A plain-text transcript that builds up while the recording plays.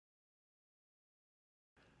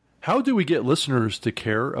How do we get listeners to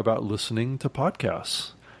care about listening to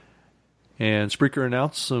podcasts? And Spreaker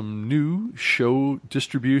announced some new show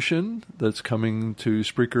distribution that's coming to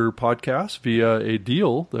Spreaker Podcasts via a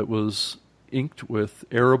deal that was inked with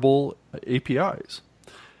Arable APIs.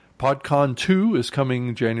 PodCon 2 is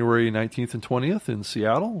coming January 19th and 20th in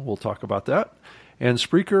Seattle. We'll talk about that. And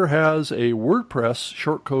Spreaker has a WordPress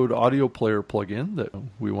shortcode audio player plugin that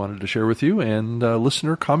we wanted to share with you, and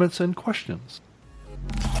listener comments and questions.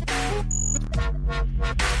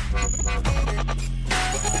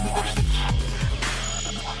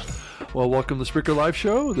 Well, welcome to the Spreaker Live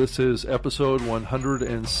Show. This is episode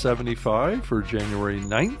 175 for January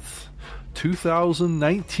 9th,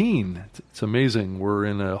 2019. It's amazing. We're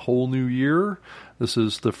in a whole new year. This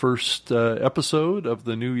is the first episode of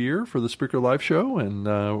the new year for the Spreaker Live Show, and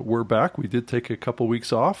we're back. We did take a couple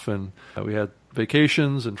weeks off, and we had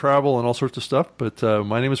vacations and travel and all sorts of stuff. But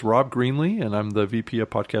my name is Rob Greenlee, and I'm the VP of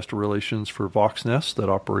Podcaster Relations for VoxNest that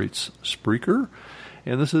operates Spreaker.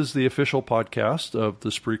 And this is the official podcast of the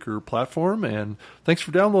Spreaker platform. And thanks for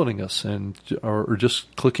downloading us or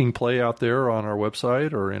just clicking play out there on our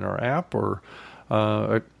website or in our app or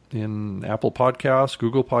in Apple Podcasts,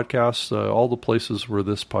 Google Podcasts, all the places where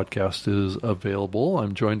this podcast is available.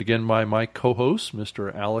 I'm joined again by my co-host,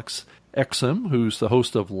 Mr. Alex Exum, who's the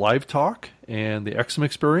host of Live Talk and the Exum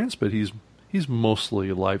Experience, but he's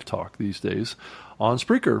mostly Live Talk these days on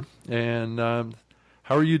Spreaker. And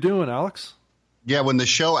how are you doing, Alex? Yeah, when the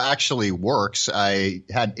show actually works, I've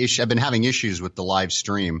been having issues with the live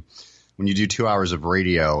stream. When you do 2 hours of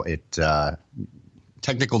radio,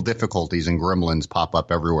 technical difficulties and gremlins pop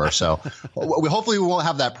up everywhere. So hopefully we won't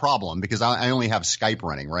have that problem because I only have Skype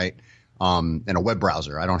running, right? And a web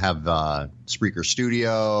browser. I don't have Spreaker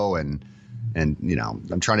Studio and you know,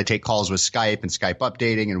 I'm trying to take calls with Skype and Skype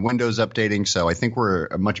updating and Windows updating. So I think we're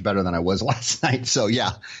much better than I was last night. So yeah,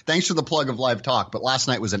 thanks for the plug of Live Talk. But last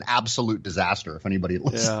night was an absolute disaster. If anybody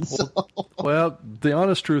listens. Yeah. Well, the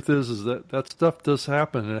honest truth is that stuff does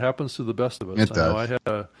happen, and it happens to the best of us. It does. I had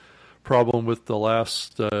a problem with the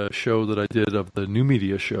last show that I did of the New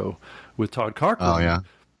Media show with Todd Cochran. Oh yeah.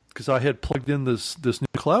 Because I had plugged in this new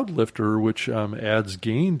cloud lifter, which adds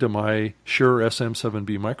gain to my Shure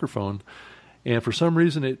SM7B microphone. And for some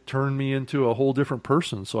reason, it turned me into a whole different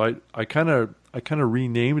person. So I kind of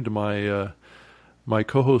renamed my my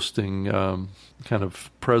co-hosting kind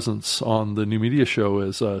of presence on the New Media show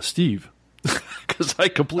as Steve, because I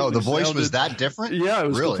completely. Oh, the voice was that different? Yeah, it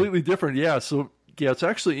was really? Completely different. Yeah, so yeah, it's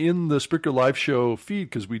actually in the Spreaker Live Show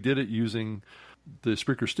feed because we did it using the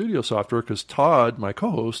Spreaker Studio software. Because Todd, my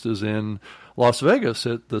co-host, is in Las Vegas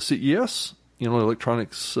at the CES,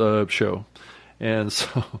 electronics show, and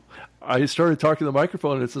so. I started talking to the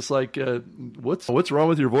microphone, and it's just like, what's wrong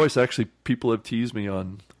with your voice? Actually, people have teased me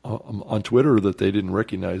on Twitter that they didn't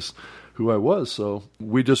recognize who I was. So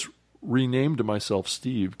we just renamed myself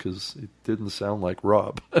Steve because it didn't sound like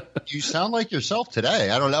Rob. You sound like yourself today.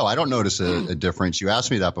 I don't know. I don't notice a difference. You asked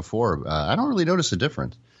me that before. I don't really notice a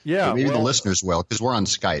difference. Yeah, but maybe the listeners will, because we're on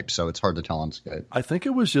Skype, so it's hard to tell on Skype. I think it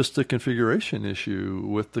was just a configuration issue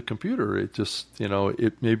with the computer. It just,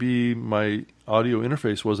 it maybe my audio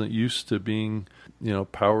interface wasn't used to being,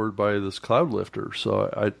 powered by this cloud lifter.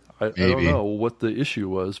 So I don't know what the issue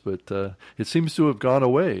was, but it seems to have gone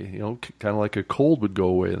away. Kind of like a cold would go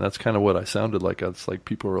away, and that's kind of what I sounded like. It's like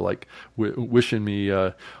people were like wishing me.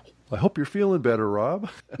 I hope you're feeling better, Rob.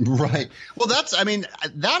 Right. Well, that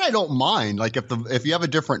I don't mind. Like if you have a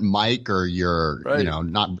different mic or you're, right.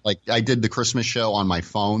 Not like I did the Christmas show on my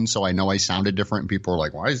phone, so I know I sounded different. And people are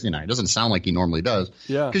like, why is, it doesn't sound like he normally does.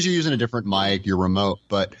 Yeah. Because you're using a different mic, you're remote.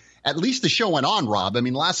 But at least the show went on, Rob.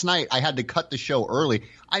 Last night I had to cut the show early.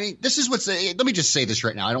 This is let me just say this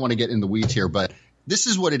right now. I don't want to get in the weeds here, but this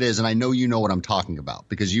is what it is. And I know you know what I'm talking about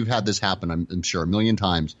because you've had this happen, I'm sure, a million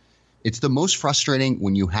times. It's the most frustrating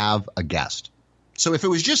when you have a guest. So if it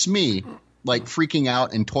was just me, like freaking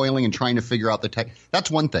out and toiling and trying to figure out the tech, that's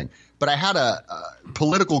one thing. But I had a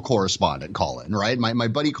political correspondent call in, right? My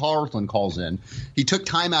buddy Carlton calls in. He took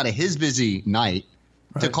time out of his busy night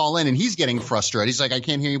to call in, and he's getting frustrated. He's like, I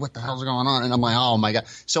can't hear you. What the hell's going on? And I'm like, oh, my God.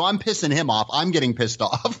 So I'm pissing him off. I'm getting pissed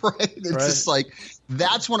off, right? It's just like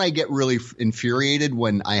that's when I get really infuriated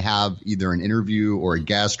when I have either an interview or a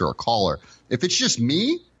guest or a caller. If it's just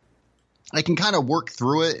me, I can kind of work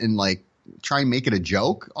through it and like try and make it a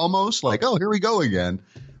joke almost like, oh, here we go again.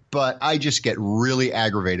 But I just get really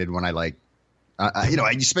aggravated when I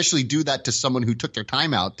I especially do that to someone who took their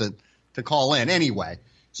time out to call in anyway.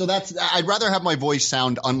 So I'd rather have my voice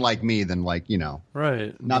sound unlike me than like,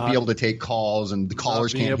 right. Not be able to take calls and the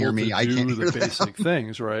callers can't hear me. I can't hear the basic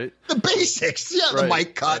things, right? The basics. Yeah. Right, the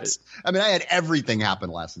mic cuts. Right. I mean, I had everything happen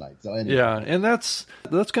last night. So anyway. Yeah. And that's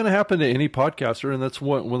going to happen to any podcaster. And that's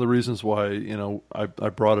one of the reasons why, I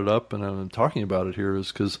brought it up and I'm talking about it here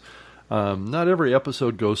is because not every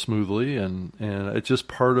episode goes smoothly, and it's just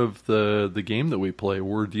part of the game that we play.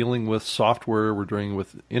 We're dealing with software, we're dealing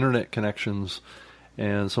with internet connections,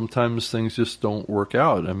 and sometimes things just don't work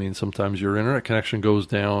out. I mean, sometimes your internet connection goes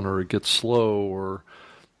down or it gets slow, or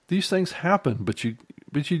these things happen, but you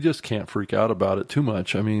just can't freak out about it too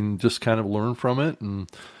much. I mean, just kind of learn from it and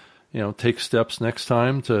take steps next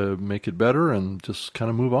time to make it better and just kind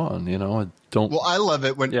of move on, Don't. Well, I love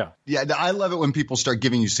it when, I love it when people start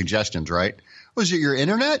giving you suggestions, right? Was it your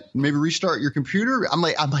internet? Maybe restart your computer. I'm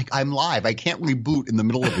live. I can't reboot in the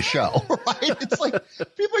middle of a show, right? It's like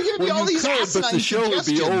people are giving me all these asinine but the show would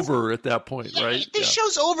be over at that point, right? The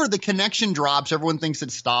show's over. The connection drops. Everyone thinks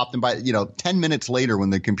it's stopped. And by, 10 minutes later, when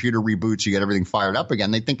the computer reboots, you get everything fired up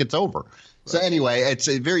again. They think it's over. Right. So anyway, it's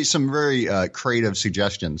some very creative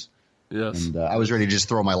suggestions. Yes. And I was ready to just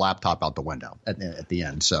throw my laptop out the window at the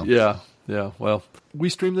end. So yeah. Well, we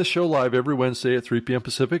stream this show live every Wednesday at 3 p.m.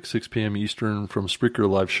 Pacific, 6 p.m. Eastern from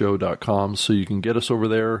SpreakerLiveShow.com. So you can get us over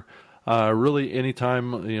there. Really,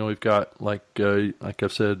 anytime. We've got like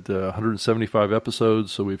I've said, 175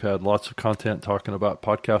 episodes. So we've had lots of content talking about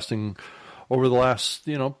podcasting over the last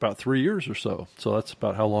about 3 years or so. So that's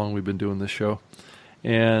about how long we've been doing this show.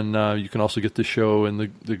 And you can also get the show in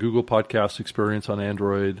the Google Podcast experience on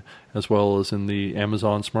Android, as well as in the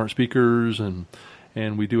Amazon smart speakers, and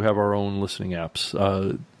we do have our own listening apps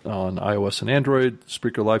on iOS and Android.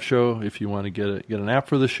 Spreaker Live Show, if you want to get an app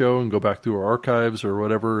for the show and go back through our archives or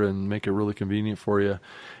whatever, and make it really convenient for you.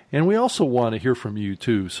 And we also want to hear from you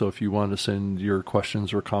too. So if you want to send your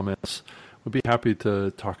questions or comments, we'd be happy to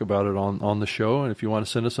talk about it on the show. And if you want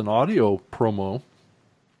to send us an audio promo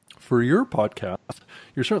for your podcast,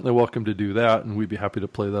 you're certainly welcome to do that, and we'd be happy to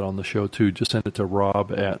play that on the show too. Just send it to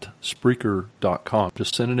rob@Spreaker.com.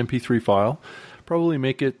 Just send an MP3 file. Probably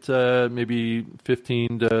make it maybe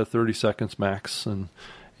 15 to 30 seconds max, and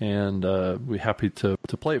we're happy to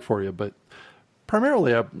play it for you. But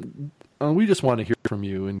primarily, we just want to hear from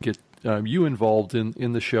you and get you involved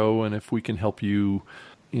in the show, and if we can help you,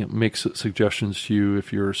 make suggestions to you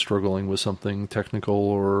if you're struggling with something technical,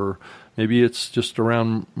 or maybe it's just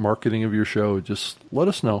around marketing of your show, just let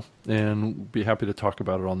us know, and we'll be happy to talk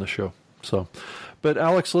about it on the show. So, but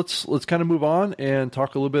Alex, let's kind of move on and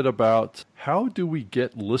talk a little bit about how do we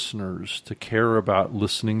get listeners to care about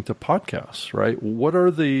listening to podcasts, right? What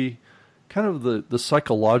are the kind of the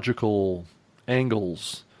psychological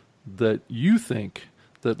angles that you think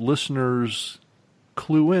that listeners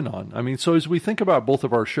clue in on? I mean, so as we think about both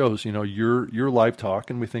of our shows, your live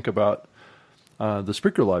talk, and we think about the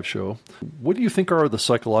Spreaker Live Show, what do you think are the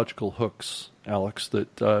psychological hooks, Alex,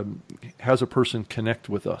 that has a person connect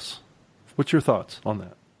with us? What's your thoughts on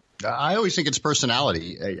that? I always think it's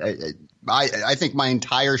personality. I think my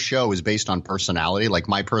entire show is based on personality, like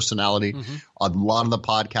my personality. Mm-hmm. A lot of the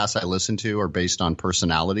podcasts I listen to are based on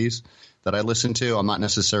personalities that I listen to. I'm not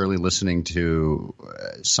necessarily listening to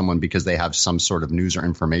someone because they have some sort of news or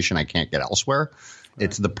information I can't get elsewhere. Right.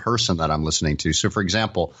 It's the person that I'm listening to. So, for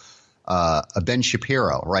example, a Ben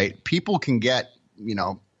Shapiro, right? People can get,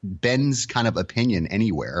 Ben's kind of opinion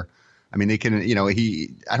anywhere. I mean, they can,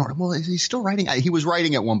 he's still writing. He was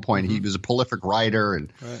writing at one point. Mm-hmm. He was a prolific writer,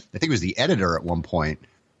 and right. I think he was the editor at one point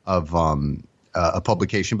of a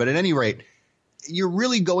publication. But at any rate, you're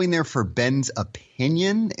really going there for Ben's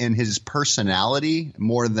opinion and his personality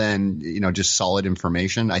more than, just solid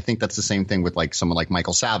information. I think that's the same thing with like someone like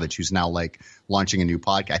Michael Savage, who's now like launching a new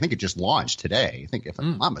podcast. I think it just launched today. I think if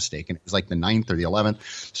I'm not mistaken, it was like the 9th or the 11th.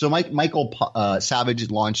 So Michael Savage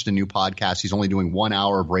launched a new podcast. He's only doing 1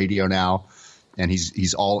 hour of radio now, and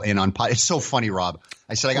he's all in on It's so funny, Rob.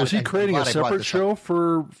 I said, was he creating a separate show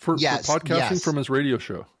for podcasting from his radio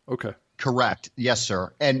show? Okay. Correct. Yes,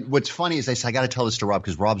 sir. And what's funny is I got to tell this to Rob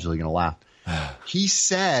because Rob's really going to laugh. He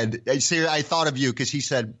said, I thought of you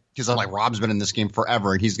because I'm like, Rob's been in this game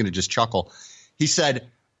forever, and he's going to just chuckle. He said,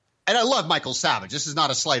 and I love Michael Savage. This is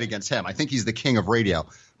not a slight against him. I think he's the king of radio.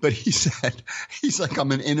 But he said, he's like,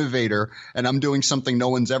 I'm an innovator, and I'm doing something no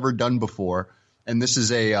one's ever done before. And this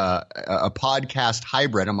is a podcast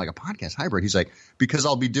hybrid. I'm like, a podcast hybrid? He's like, because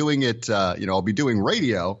I'll be doing it, I'll be doing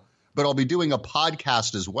radio, but I'll be doing a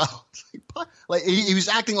podcast as well. Like he was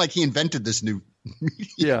acting like he invented this new medium.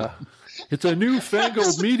 Yeah. It's a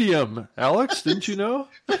newfangled medium, Alex. Didn't you know?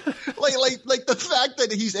 like the fact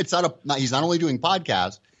that he's not only doing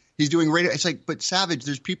podcasts, He's doing radio. It's like, but Savage,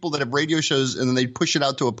 there's people that have radio shows and then they push it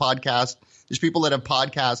out to a podcast. There's people that have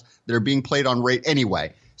podcasts that are being played on radio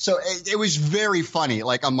anyway. So it was very funny.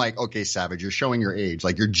 Like, I'm like, okay, Savage, you're showing your age.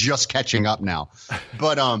 Like, you're just catching up now.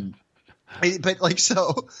 But like,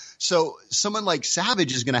 so someone like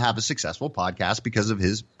Savage is going to have a successful podcast because of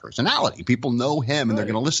his personality. People know him and they're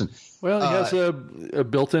going to listen. Well, he has a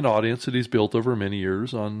built-in audience that he's built over many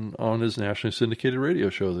years on his nationally syndicated radio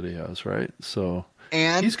show that he has, right? So,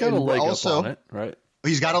 and he's got a leg up on it, right?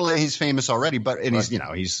 He's famous already, but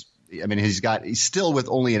he's still with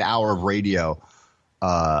only an hour of radio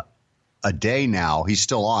a day now. He's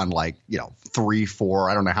still on like, 3, 4,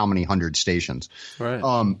 I don't know how many hundred stations. Right.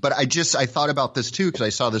 But I thought about this too, because I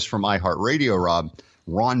saw this from iHeartRadio, Rob.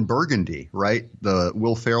 Ron Burgundy, right? The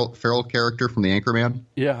Will Ferrell character from The Anchorman.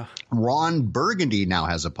 Yeah. Ron Burgundy now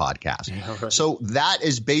has a podcast. Yeah, right. So that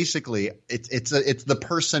is basically it's the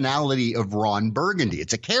personality of Ron Burgundy.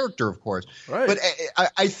 It's a character, of course. Right. But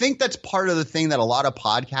I think that's part of the thing that a lot of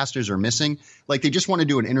podcasters are missing. Like, they just want to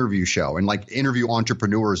do an interview show and like interview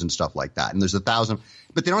entrepreneurs and stuff like that. And there's 1,000,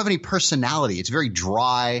 but they don't have any personality. It's very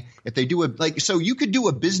dry. If they do so you could do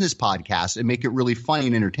a business podcast and make it really funny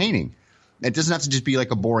and entertaining. It doesn't have to just be like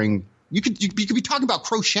a boring. You could be talking about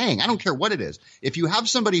crocheting. I don't care what it is. If you have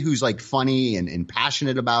somebody who's like funny and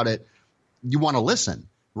passionate about it, you want to listen,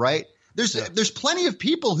 right? There's plenty of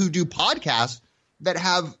people who do podcasts that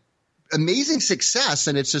have amazing success,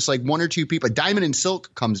 and it's just like one or two people. Diamond and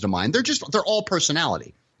Silk comes to mind. They're all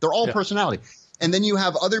personality. They're all personality. And then you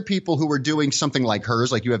have other people who are doing something like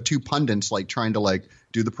hers. Like, you have two pundits like trying to like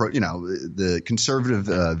do the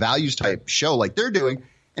conservative values type show like they're doing.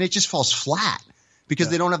 And it just falls flat because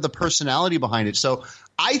they don't have the personality behind it. So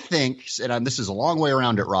I think, and this is a long way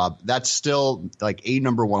around it, Rob, that's still like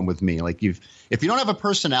number one with me. Like, if you don't have a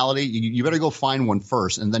personality, you better go find one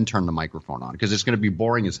first and then turn the microphone on, because it's going to be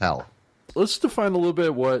boring as hell. Let's define a little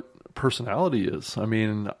bit what personality is. I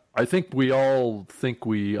mean, I think we all think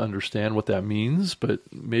we understand what that means, but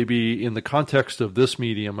maybe in the context of this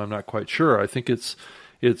medium, I'm not quite sure. I think it's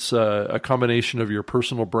a combination of your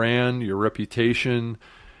personal brand, your reputation,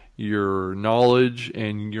 your knowledge,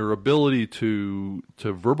 and your ability to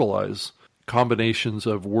verbalize combinations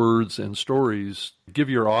of words and stories,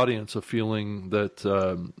 give your audience a feeling that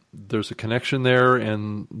there's a connection there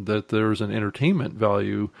and that there's an entertainment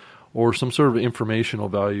value or some sort of informational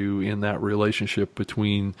value in that relationship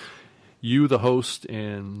between you, the host,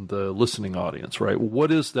 and the listening audience, right?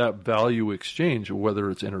 What is that value exchange,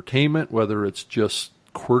 whether it's entertainment, whether it's just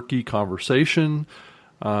quirky conversation,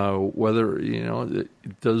 whether,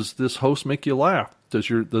 does this host make you laugh?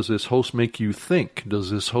 Does this host make you think?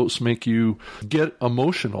 Does this host make you get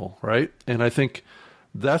emotional, right? And I think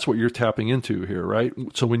that's what you're tapping into here, right?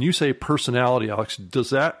 So when you say personality, Alex,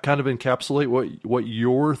 does that kind of encapsulate what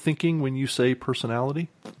you're thinking when you say personality?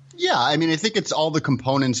 Yeah, I mean, I think it's all the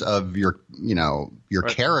components of your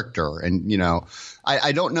character, and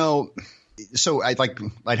I don't know. So I'd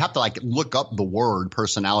have to look up the word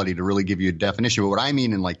personality to really give you a definition. But what I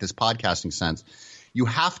mean in like this podcasting sense,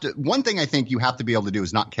 one thing I think you have to be able to do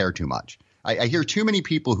is not care too much. I hear too many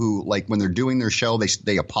people who, like, when they're doing their show,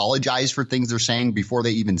 they apologize for things they're saying before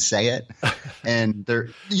they even say it. And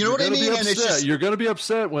you know what I mean? And it's just, you're going to be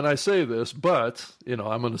upset when I say this, but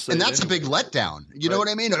I'm going to say it. And that's a big letdown. You know what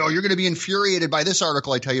I mean? Oh, you're going to be infuriated by this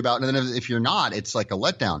article I tell you about. And then if you're not, it's like a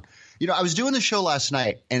letdown. I was doing the show last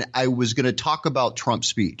night and I was going to talk about Trump's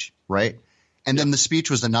speech, right? And then the speech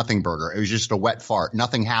was a nothing burger. It was just a wet fart.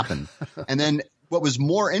 Nothing happened. And then what was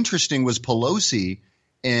more interesting was Pelosi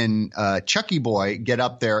and Chucky Boy get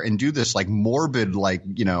up there and do this like morbid,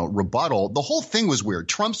 rebuttal. The whole thing was weird.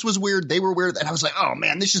 Trump's was weird. They were weird. And I was like, oh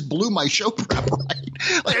man, this just blew my show prep, right?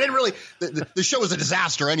 Like, I didn't really, the show was a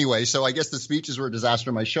disaster anyway. So I guess the speeches were a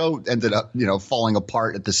disaster. My show ended up, falling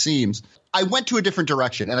apart at the seams. I went to a different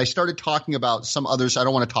direction and I started talking about some others. I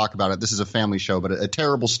don't want to talk about it. This is a family show, but a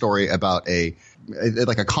terrible story about a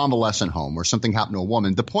convalescent home where something happened to a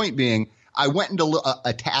woman. The point being, I went into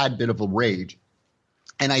a tad bit of a rage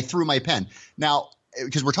and I threw my pen. Now,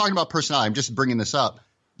 because we're talking about personality, I'm just bringing this up.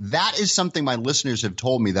 That is something my listeners have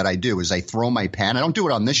told me that I do, is I throw my pen. I don't do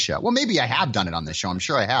it on this show. Well, maybe I have done it on this show. I'm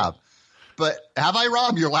sure I have. But have I,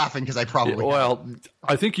 Rob? You're laughing because I probably have. Well,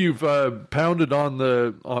 I think you've pounded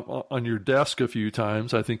on your desk a few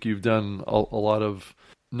times. I think you've done a lot of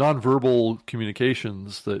nonverbal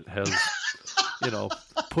communications that has,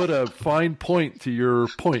 put a fine point to your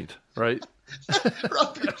point, right?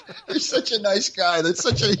 Rob, you're such a nice guy.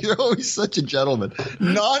 You're always such a gentleman.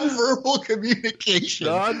 Nonverbal communication.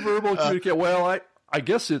 Nonverbal communication. Well, I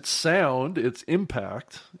guess it's sound, it's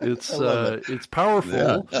impact, it's it's powerful,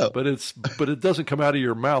 Yeah. Oh. but it doesn't come out of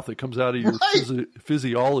your mouth. It comes out of your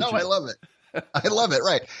physiology. No, I love it. I love it.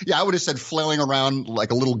 Right. Yeah, I would have said flailing around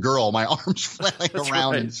like a little girl, my arms flailing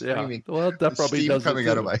around and screaming. Yeah. Well, that probably does coming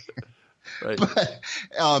out of my right. But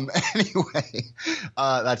anyway,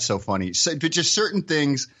 that's so funny. So, but just certain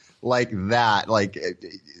things like that, like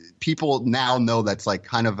people now know that's like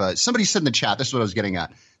kind of a. Somebody said in the chat, this is what I was getting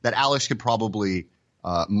at, that Alex could probably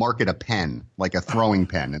market a pen, like a throwing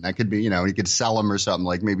pen, and that could be, he could sell them or something,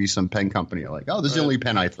 like maybe some pen company, like, oh, this is the only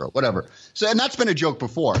pen I throw, whatever. So, and that's been a joke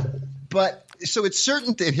before, but so it's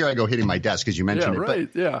certain. Here I go hitting my desk because you mentioned it. Right.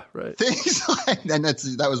 But yeah. Right. Things like, and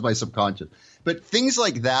that was my subconscious. But things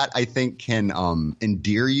like that, I think, can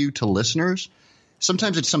endear you to listeners.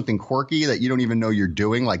 Sometimes it's something quirky that you don't even know you're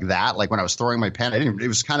doing, like that. Like when I was throwing my pen, it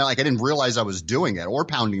was kind of like I didn't realize I was doing it, or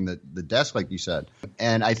pounding the desk, like you said.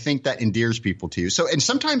 And I think that endears people to you. So, and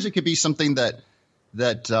sometimes it could be something that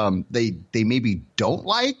they maybe don't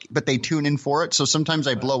like, but they tune in for it. So sometimes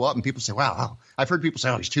I blow up and people say, wow, I've heard people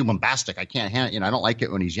say, oh, he's too bombastic. I can't handle it. I don't like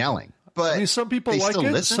it when he's yelling. But I mean, some people like it,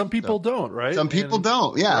 listen, some people don't, right? Some people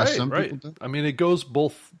don't. Yeah. Right. People don't. I mean, it goes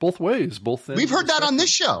both ways. We've heard that on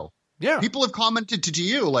this show. Yeah. People have commented to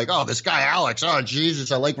you like, oh, this guy, Alex, oh,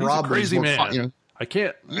 Jesus, I like he's Rob. A crazy man. I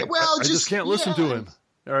can't. Yeah, well, I just can't listen to him.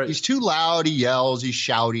 All right. He's too loud. He yells. He's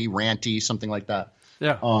shouty, ranty, something like that.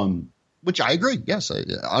 Yeah. Which I agree. Yes.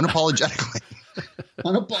 Unapologetically.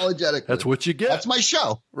 Unapologetically. That's what you get. That's my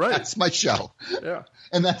show. Right. That's my show. Yeah.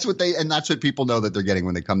 And that's what people know that they're getting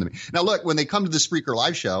when they come to me. Now, look, when they come to the Spreaker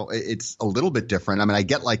Live show, it's a little bit different. I mean, I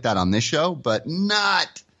get like that on this show, but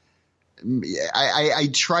not. I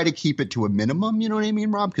try to keep it to a minimum. You know what I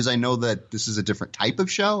mean, Rob? Because I know that this is a different type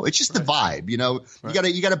of show. It's just the vibe.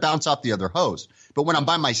 You gotta bounce off the other host. But when I'm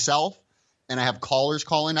by myself and I have callers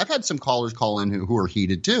call in, I've had some callers call in who are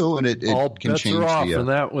heated too, and it all can bets change. Are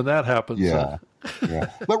off when that happens. Yeah.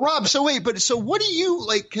 Yeah. But Rob, so what do you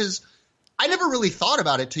like? Because I never really thought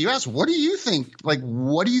about it till you asked. What do you think? Like,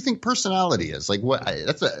 what do you think personality is? Like, what?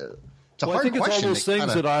 It's a hard question. I think it's all those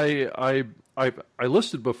things that I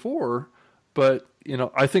listed before, but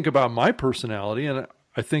I think about my personality, and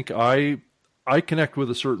I think I connect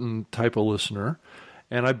with a certain type of listener,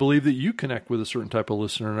 and I believe that you connect with a certain type of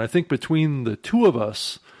listener, and I think between the two of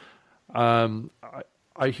us,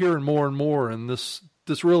 I hear more and more, and this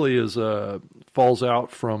really is falls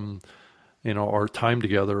out from our time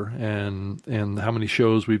together and how many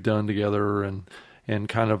shows we've done together and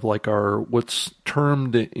kind of like our what's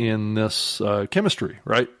termed in this chemistry,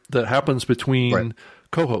 right? That happens between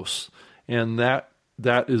co-hosts, and that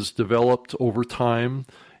is developed over time.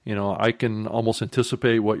 I can almost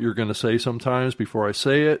anticipate what you're going to say sometimes before I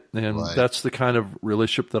say it, and that's the kind of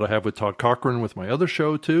relationship that I have with Todd Cochran with my other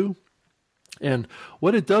show too. And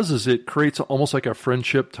what it does is it creates almost like a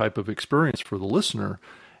friendship type of experience for the listener.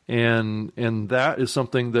 And that is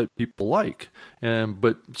something that people like.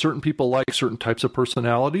 But certain people like certain types of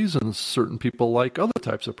personalities and certain people like other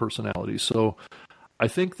types of personalities. So I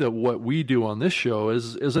think that what we do on this show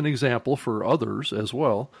is an example for others as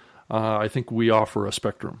well. I think we offer a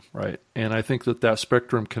spectrum, right? And I think that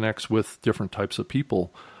spectrum connects with different types of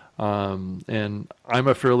people. And I'm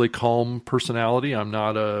a fairly calm personality. I'm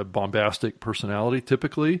not a bombastic personality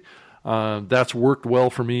typically. That's worked well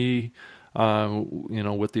for me,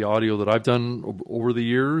 with the audio that I've done over the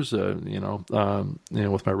years,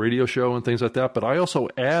 with my radio show and things like that. But I also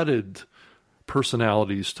added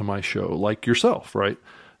personalities to my show, like yourself, right?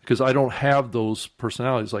 Because I don't have those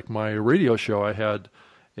personalities. Like my radio show,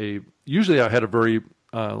 usually I had a very,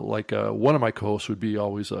 one of my co-hosts would be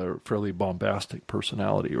always a fairly bombastic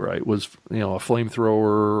personality, right? Was, a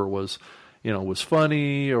flamethrower, was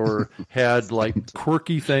funny, or had like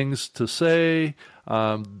quirky things to say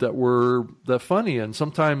that were funny. And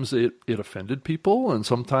sometimes it offended people, and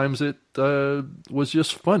sometimes it was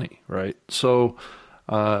just funny, right? So,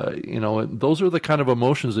 those are the kind of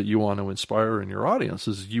emotions that you want to inspire in your audience.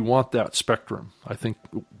 Is you want that spectrum. I think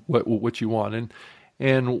what you want.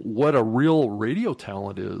 And what a real radio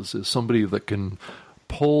talent is somebody that can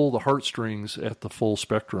pull the heartstrings at the full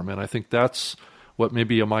spectrum. And I think that's what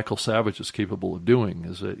maybe a Michael Savage is capable of doing,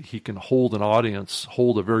 is that he can hold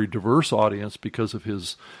a very diverse audience because of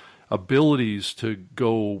his abilities to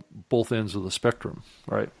go both ends of the spectrum,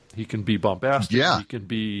 right? He can be bombastic, he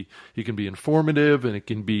can be informative, and it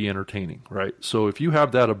can be entertaining, right? So if you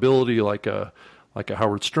have that ability like a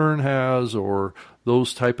Howard Stern has, or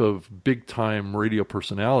those type of big-time radio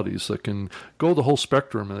personalities that can go the whole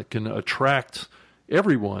spectrum and that can attract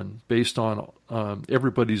everyone based on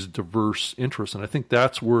everybody's diverse interests. And I think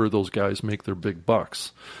that's where those guys make their big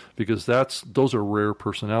bucks, because those are rare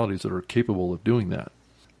personalities that are capable of doing that.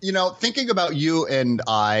 You know, thinking about you and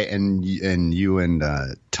I and you and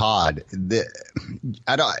Todd,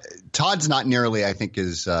 Todd's not nearly, I think,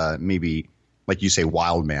 as maybe like you say,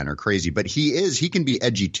 wild man or crazy, but he can be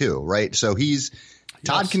edgy too, right? So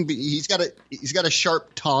Todd can be, he's got a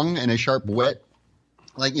sharp tongue and a sharp wit.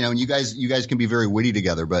 Like, you know, and you guys can be very witty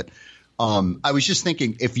together. But I was just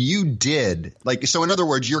thinking, if you did, like, so in other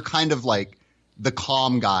words, you're kind of like the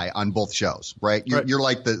calm guy on both shows, right? You're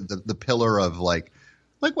like the pillar of like,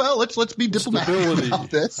 well, let's be diplomatic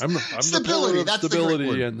about this. I'm stability. That's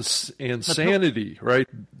stability and sanity, right?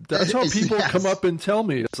 That's how people come up and tell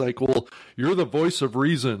me. It's like, well, you're the voice of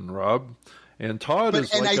reason, Rob, and Todd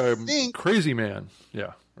is like a crazy man.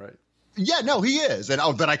 Yeah, right. Yeah, no, he is, and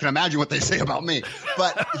then I can imagine what they say about me.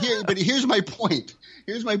 But here's my point.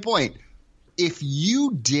 Here's my point. If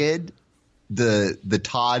you did the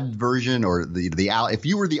Todd version or if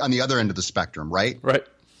you were on the other end of the spectrum, right? Right.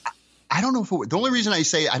 I don't know if it would. The only reason I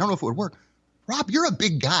say I don't know if it would work. Rob, you're a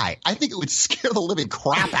big guy. I think it would scare the living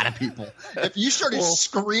crap out of people if you started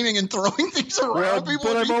screaming and throwing things around.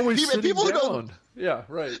 I'm always sitting down. Yeah,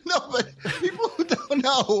 right. No, but people who don't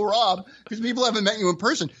know, Rob, because people haven't met you in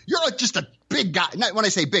person, you're like just a big guy. Not, when I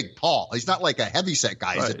say big, tall. He's not like a heavyset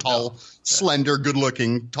guy. He's a tall, slender,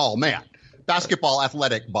 good-looking, tall man. Basketball,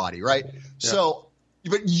 athletic body, right? Yeah. So,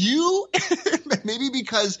 but you, maybe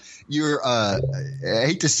because you're, I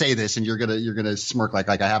hate to say this, and you're gonna smirk like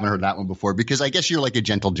I haven't heard that one before, because I guess you're like a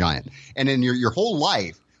gentle giant, and in your whole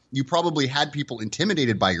life, you probably had people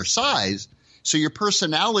intimidated by your size. So your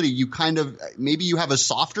personality, you kind of maybe you have a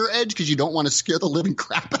softer edge because you don't want to scare the living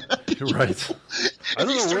crap out of people. Right. I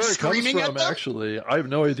don't know where it comes from. Actually, I have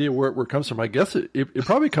no idea where it comes from. I guess it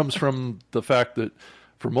probably comes from the fact that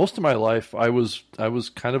for most of my life, I was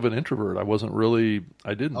kind of an introvert. I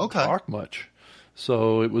didn't talk much.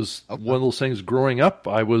 So it was one of those things. Growing up,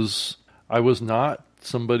 I was not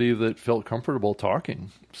somebody that felt comfortable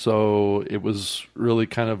talking. So it was really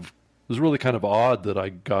kind of odd that I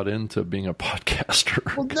got into being a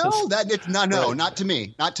podcaster. Well, not to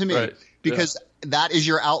me, right. Because that is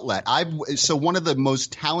your outlet. So one of the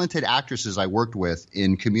most talented actresses I worked with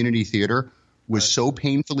in community theater was so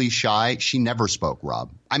painfully shy. She never spoke,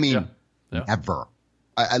 Rob. I mean, never.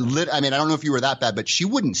 I don't know if you were that bad, but she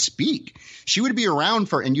wouldn't speak. She would be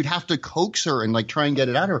around and you'd have to coax her and like try and get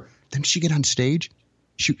it out of her. Then she'd get on stage.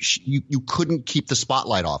 You couldn't keep the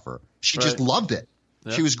spotlight off her. She just loved it.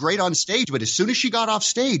 Yeah. She was great on stage, but as soon as she got off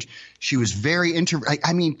stage, she was very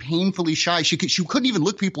painfully shy. She couldn't even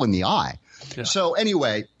look people in the eye. Yeah. So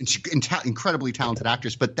anyway, incredibly talented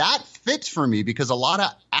actress. But that fits for me because a lot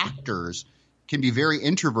of actors can be very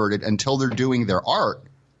introverted until they're doing their art,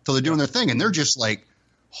 until they're doing their thing, and they're just like,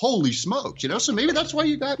 holy smokes, you know? So maybe that's why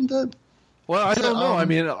you got into – well, I don't know. I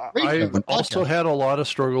mean, I also had a lot of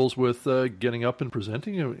struggles with getting up and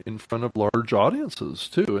presenting in front of large audiences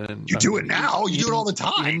too. And you do it now. You do it all the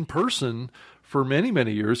time. In person for many,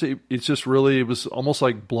 many years. It's just really, it was almost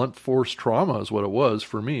like blunt force trauma is what it was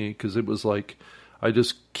for me, because it was like I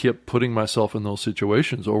just kept putting myself in those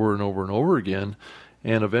situations over and over and over again.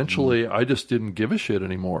 And eventually I just didn't give a shit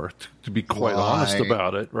anymore, to be quite honest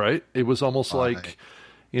about it, right? It was almost like,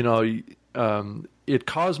 you know, it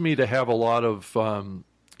caused me to have a lot of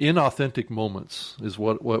inauthentic moments, is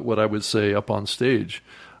what I would say up on stage,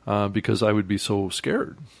 because I would be so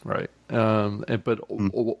scared, right? But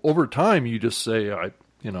over time, you just say,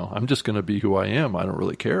 I'm just going to be who I am. I don't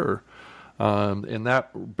really care, and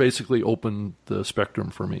that basically opened the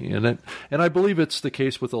spectrum for me. And I believe it's the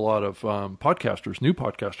case with a lot of podcasters, new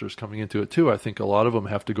podcasters coming into it too. I think a lot of them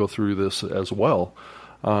have to go through this as well.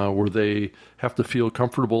 Where they have to feel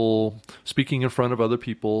comfortable speaking in front of other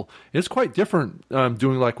people. It's quite different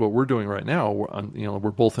doing like what we're doing right now.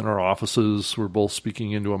 We're both in our offices. We're both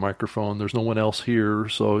speaking into a microphone. There's no one else here.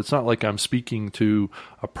 So it's not like I'm speaking to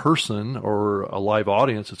a person or a live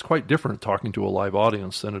audience. It's quite different talking to a live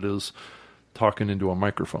audience than it is talking into a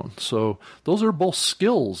microphone. So those are both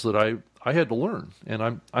skills that I had to learn.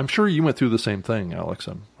 And I'm sure you went through the same thing, Alex.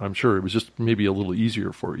 I'm sure it was just maybe a little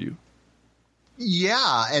easier for you.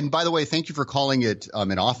 Yeah, and by the way, thank you for calling it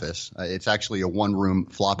an office. It's actually a one-room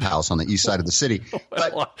flop house on the east side of the city.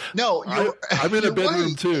 But no, I'm in a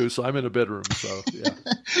bedroom too, so I'm in a bedroom. So yeah,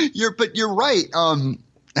 you're right.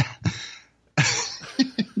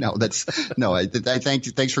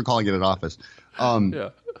 Thanks for calling it an office. I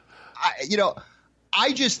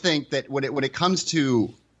just think that when it comes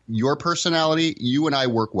to your personality, you and I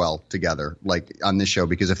work well together, like on this show.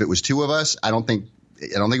 Because if it was two of us, I don't think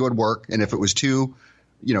I don't think it would work. And if it was two,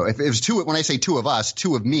 if it was two, when I say two of us,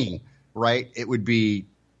 two of me, right, it would be,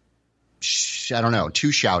 I don't know, too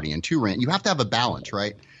shouty and too rant. You have to have a balance,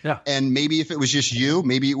 right? Yeah. And maybe if it was just you,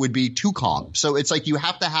 maybe it would be too calm. So it's like you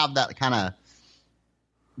have to have that kind of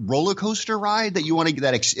roller coaster ride that you want to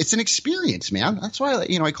get. It's an experience, man. That's why,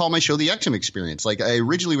 I call my show the XM Experience. Like I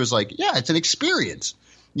originally was like, yeah, it's an experience.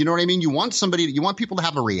 You know what I mean? You want people to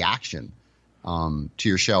have a reaction to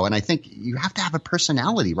your show. And I think you have to have a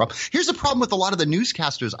personality, Rob. Here's the problem with a lot of the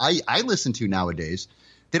newscasters I listen to nowadays.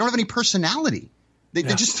 They don't have any personality. They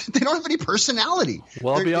don't have any personality.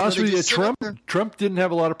 Well, I'll be honest with you, Trump didn't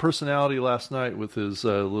have a lot of personality last night with his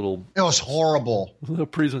little. It was horrible. Little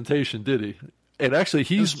presentation, did he? And actually,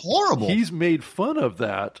 he's horrible. He's made fun of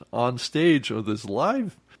that on stage, or this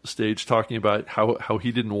live stage, talking about how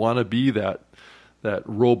he didn't want to be that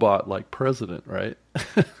robot like president, right?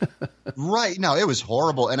 Right. No, it was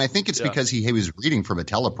horrible. And I think it's because he was reading from a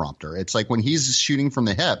teleprompter. It's like when he's shooting from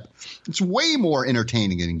the hip, it's way more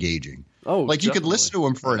entertaining and engaging. Oh, like you could listen to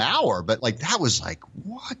him for an hour, but like that was like,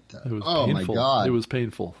 what the? Oh painful. My God. It was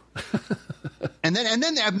painful. And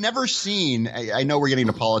then I've never seen, I know we're getting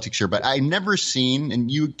into politics here, but I've never seen,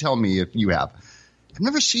 and you tell me if you have, I've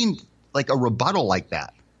never seen like a rebuttal like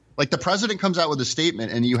that. Like the president comes out with a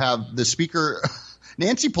statement and you have the speaker,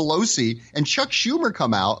 Nancy Pelosi and Chuck Schumer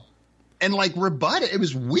come out and like rebut it. It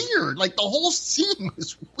was weird. Like the whole scene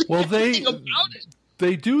was weird. Well,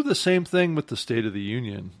 they do the same thing with the State of the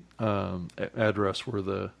Union address, where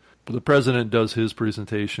the president does his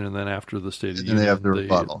presentation, and then after the State of the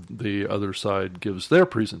Union, the other side gives their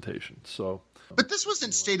presentation. So, but this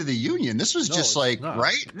wasn't State of the Union. This was just like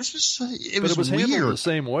right. This was it was weird. Handled the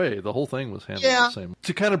same way. The whole thing was handled the same.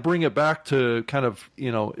 To kind of bring it back to kind of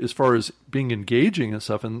as far as being engaging and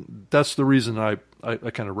stuff, and that's the reason I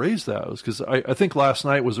kind of raised that, was because I think last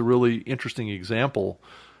night was a really interesting example,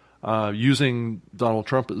 using Donald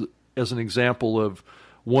Trump as an example of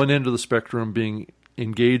one end of the spectrum being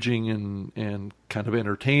engaging and kind of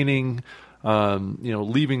entertaining,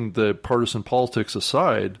 leaving the partisan politics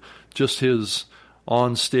aside, just his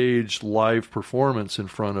on-stage live performance in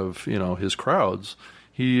front of, his crowds.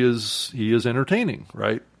 He is entertaining,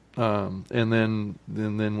 right? And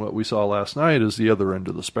then what we saw last night is the other end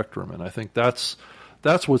of the spectrum. And I think that's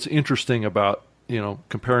what's interesting about,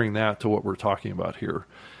 comparing that to what we're talking about here.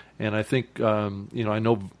 And I think, I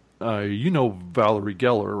know, Valerie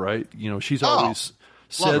Geller, right? She's always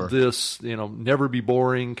said this, never be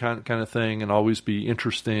boring kind of thing, and always be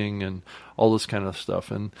interesting and all this kind of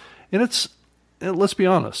stuff. And let's be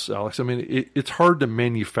honest, Alex. I mean, it's hard to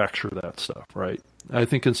manufacture that stuff, right? I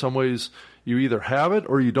think in some ways you either have it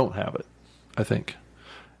or you don't have it. I think,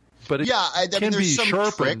 but it can be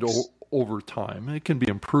sharpened over time. It can be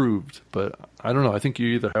improved, but I don't know. I think you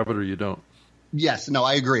either have it or you don't. Yes, no,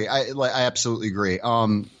 I agree. I absolutely agree.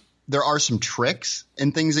 There are some tricks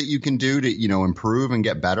and things that you can do to, improve and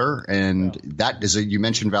get better. And that is, you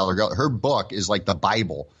mentioned Valerie Geller. Her book is like the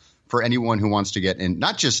Bible for anyone who wants to get in,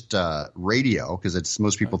 not just radio, because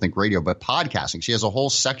most people think radio, but podcasting. She has a whole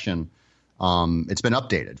section. It's been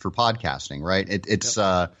updated for podcasting, right? It's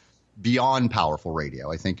beyond powerful radio,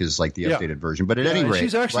 I think, is like the updated version. But at any rate,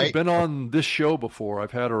 she's actually been on this show before.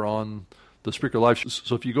 I've had her on the Spreaker Live.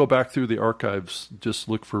 So if you go back through the archives, just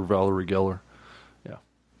look for Valerie Geller.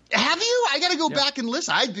 Have you? I got to go back and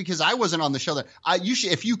listen. Because I wasn't on the show. You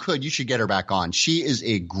should get her back on. She is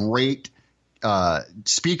a great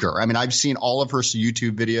speaker. I mean, I've seen all of her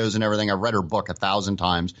YouTube videos and everything. I've read her book 1,000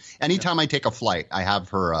 times. Anytime I take a flight, I have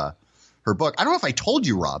her book. I don't know if I told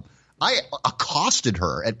you, Rob. I accosted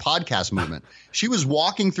her at Podcast Movement. She was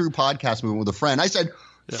walking through Podcast Movement with a friend. I said,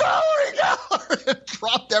 Valerie Geller!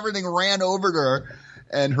 Dropped everything, ran over to her.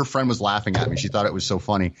 And her friend was laughing at me. She thought it was so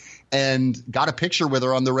funny, and got a picture with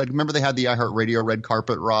her on the red. Remember they had the iHeartRadio red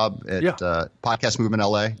carpet, Rob, at Podcast Movement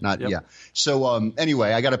LA. So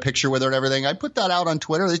anyway, I got a picture with her and everything. I put that out on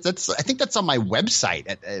Twitter. I think that's on my website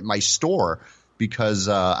at my store, because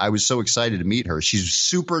I was so excited to meet her. She's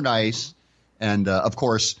super nice, and of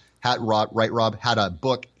course, Rob had a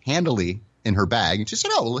book handily in her bag, and she said,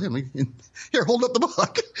 "Oh, here, hold up the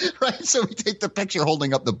book." Right? So we take the picture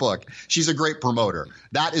holding up the book. She's a great promoter.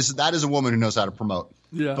 That is a woman who knows how to promote.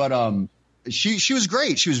 Yeah. But she was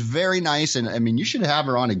great. She was very nice, and I mean, you should have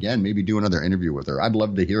her on again. Maybe do another interview with her. I'd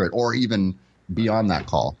love to hear it, or even be on that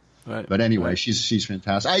call. Right. But anyway, she's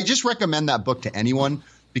fantastic. I just recommend that book to anyone,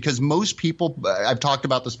 because most people, I've talked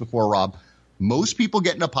about this before, Rob. Most people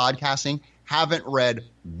get into podcasting haven't read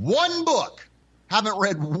one book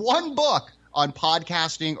on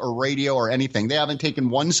podcasting or radio or anything. They haven't taken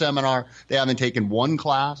one seminar. They haven't taken one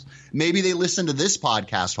class. Maybe they listen to this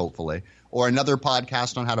podcast, hopefully, or another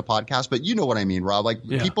podcast on how to podcast. But you know what I mean, Rob. Like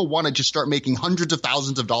people want to just start making hundreds of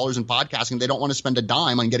thousands of dollars in podcasting. They don't want to spend a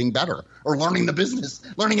dime on getting better or learning the business,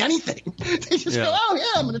 learning anything. They just go, oh,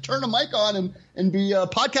 yeah, I'm going to turn a mic on and be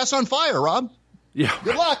podcast on fire, Rob. Yeah.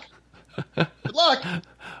 Good luck. Good luck.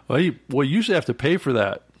 Well, you usually have to pay for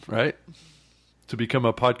that, right? To become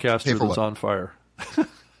a podcaster that's on fire.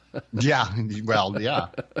 Yeah. Well, yeah.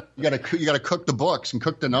 You got to cook the books and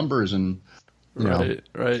cook the numbers and play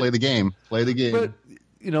the game. Play the game.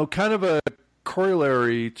 But, kind of a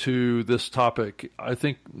corollary to this topic, I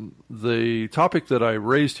think the topic that I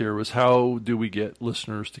raised here was how do we get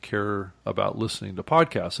listeners to care about listening to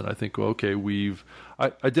podcasts? And I think, we've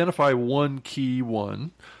identified one key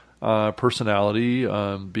one, personality,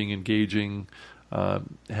 being engaging,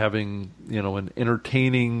 having, an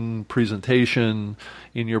entertaining presentation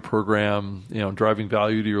in your program, driving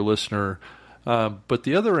value to your listener. But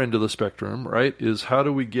the other end of the spectrum, right, is how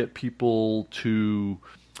do we get people to,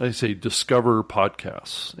 discover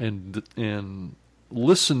podcasts and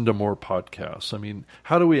listen to more podcasts? I mean,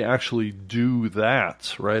 how do we actually do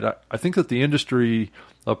that, right? I think that the industry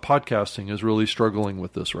of podcasting is really struggling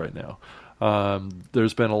with this right now.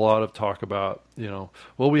 There's been a lot of talk about,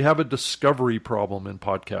 we have a discovery problem in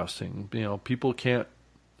podcasting. People can't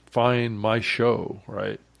find my show,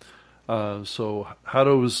 right? So how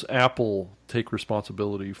does Apple take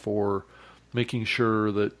responsibility for making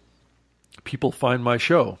sure that people find my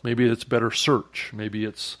show? Maybe it's better search. Maybe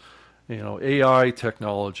it's, AI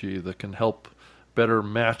technology that can help better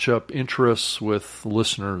match up interests with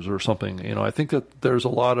listeners or something. I think that there's a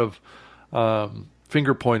lot of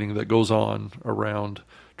finger pointing that goes on around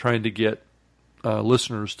trying to get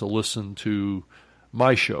listeners to listen to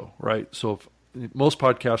my show, right? So if most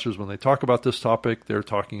podcasters, when they talk about this topic, they're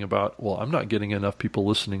talking about, I'm not getting enough people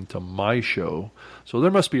listening to my show, so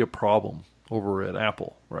there must be a problem over at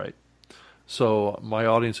Apple, right? So my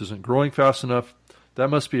audience isn't growing fast enough. That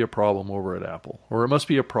must be a problem over at Apple, or it must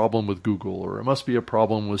be a problem with Google, or it must be a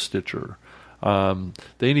problem with Stitcher.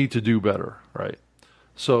 They need to do better, right?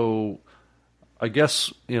 So I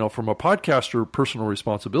guess, from a podcaster personal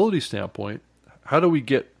responsibility standpoint, how do we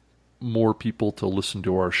get more people to listen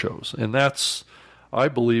to our shows? And that's, I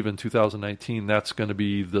believe in 2019, that's going to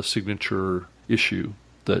be the signature issue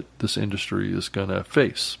that this industry is going to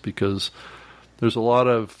face, because there's a lot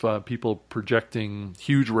of people projecting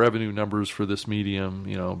huge revenue numbers for this medium,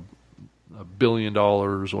 $1 billion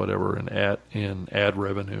or whatever in ad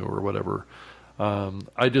revenue or whatever.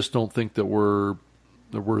 I just don't think that we're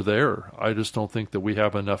there. I just don't think that we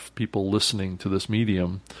have enough people listening to this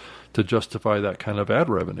medium to justify that kind of ad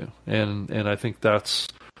revenue. And I think that's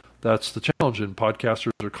the challenge. And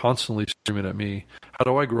podcasters are constantly screaming at me, how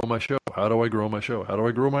do I grow my show? How do I grow my show? How do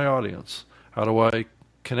I grow my audience? How do I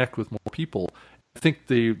connect with more people? I think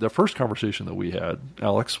the first conversation that we had,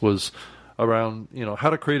 Alex, was around, how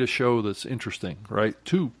to create a show that's interesting, right,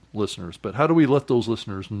 to listeners. But how do we let those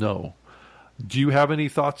listeners know? Do you have any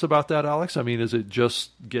thoughts about that, Alex? I mean, is it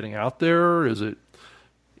just getting out there? Is it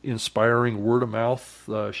inspiring word of mouth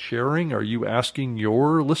sharing? Are you asking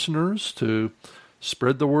your listeners to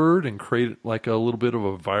spread the word and create like a little bit of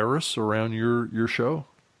a virus around your show?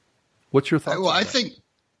 What's your thoughts? Well, I think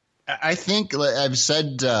I've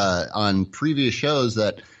said on previous shows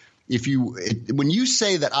that when you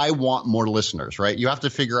say that I want more listeners, right, you have to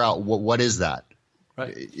figure out what is that?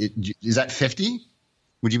 Right. Is that 50?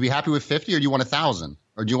 Would you be happy with 50, or do you want 1,000,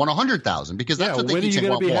 or do you want 100,000? Because that's what they when are keep you saying.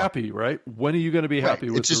 going to be happy, right? When are you going to be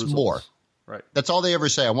happy with it's just the results? More. Right. That's all they ever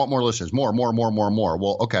say. I want more listeners. More.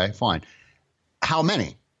 Well, okay, fine. How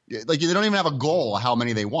many? Like, they don't even have a goal of how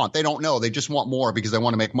many they want. They don't know. They just want more because they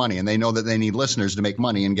want to make money, and they know that they need listeners to make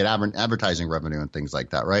money and get advertising revenue and things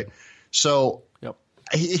like that, right? So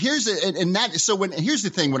here's the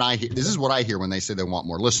thing. This is what I hear when they say they want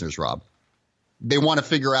more listeners, Rob. They want to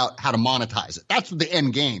figure out how to monetize it. That's the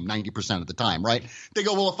end game 90% of the time, right? They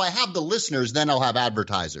go, well, if I have the listeners, then I'll have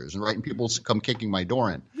advertisers, right? And people come kicking my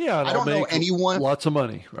door in. Yeah, I don't know anyone. Lots of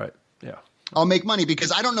money, right? Yeah. I'll make money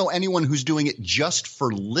because I don't know anyone who's doing it just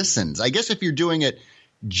for listens. I guess if you're doing it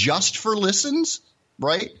just for listens,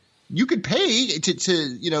 right, you could pay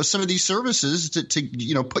to some of these services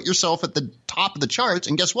to put yourself at the top of the charts,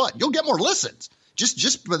 and guess what? You'll get more listens.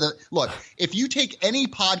 Just for the look, if you take any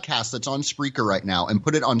podcast that's on Spreaker right now and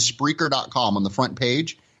put it on Spreaker.com on the front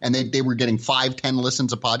page, and they were getting 5-10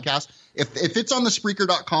 listens a podcast, if it's on the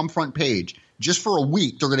Spreaker.com front page, just for a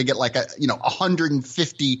week, they're going to get like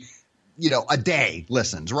 150 a day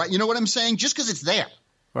listens, right? You know what I'm saying? Just because it's there.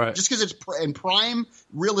 Right. Just because it's in prime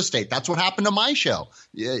real estate. That's what happened to my show.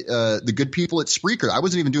 The good people at Spreaker, I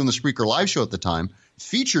wasn't even doing the Spreaker live show at the time,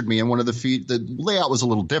 featured me in one of the layout was a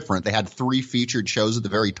little different. They had 3 featured shows at the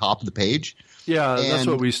very top of the page. Yeah, that's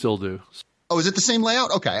what we still do. Oh, is it the same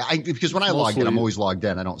layout? Okay. Because when I log in, I'm always logged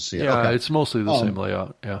in. I don't see it. Yeah, okay. It's mostly the same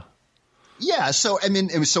layout. Yeah. Yeah. So, I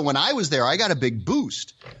mean, so when I was there, I got a big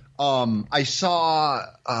boost. I saw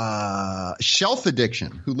Shelf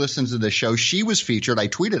Addiction, who listens to the show. She was featured. I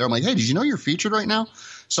tweeted her. I'm like, hey, did you know you're featured right now?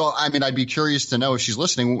 So, I mean, I'd be curious to know if she's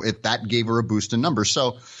listening, if that gave her a boost in numbers.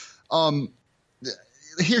 So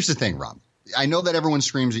here's the thing, Rob. I know that everyone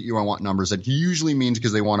screams at you, I want numbers. That usually means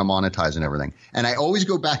because they want to monetize and everything. And I always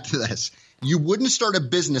go back to this. You wouldn't start a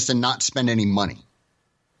business and not spend any money.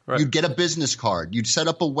 Right. You'd get a business card. You'd set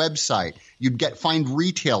up a website. You'd find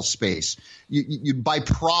retail space. You'd buy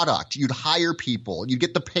product. You'd hire people. You'd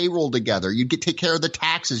get the payroll together. You'd take care of the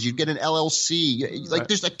taxes. You'd get an LLC. Like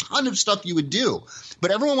there's a ton of stuff you would do. But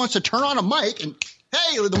everyone wants to turn on a mic and,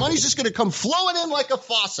 hey, the money's just going to come flowing in like a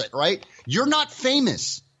faucet, right? You're not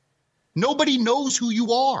famous. Nobody knows who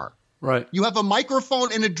you are. Right. You have a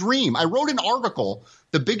microphone and a dream. I wrote an article,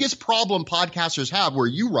 the biggest problem podcasters have, where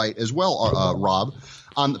you write as well, Rob,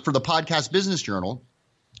 for the Podcast Business Journal,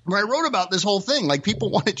 where I wrote about this whole thing. Like people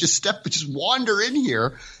want to just wander in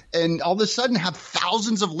here and all of a sudden have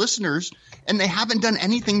thousands of listeners and they haven't done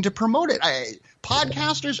anything to promote it.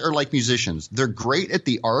 Podcasters are like musicians. They're great at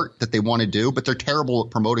the art that they want to do, but they're terrible at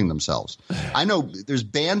promoting themselves. I know there's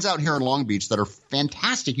bands out here in Long Beach that are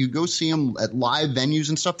fantastic. You go see them at live venues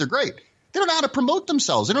and stuff. They're great. They don't know how to promote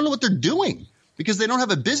themselves. They don't know what they're doing because they don't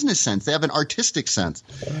have a business sense. They have an artistic sense.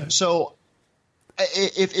 So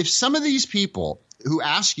if some of these people who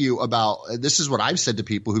ask you about – this is what I've said to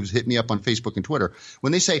people who've hit me up on Facebook and Twitter.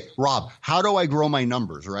 When they say, Rob, how do I grow my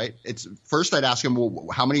numbers, right? It's first I'd ask them, well,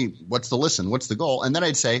 how many – what's the listen? What's the goal? And then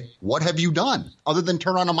I'd say, what have you done other than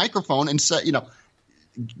turn on a microphone and say,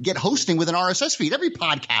 get hosting with an RSS feed? Every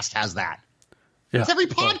podcast has that. Yeah. It's every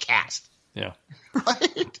podcast. Yeah.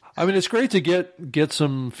 Right? I mean, it's great to get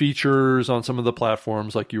some features on some of the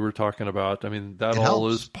platforms like you were talking about. I mean, that all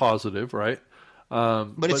is positive, right?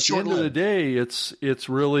 But at the end of the day, it's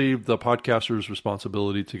really the podcaster's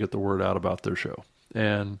responsibility to get the word out about their show.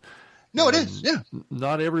 And it is. Yeah.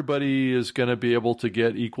 Not everybody is going to be able to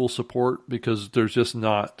get equal support because there's just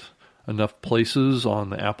not enough places on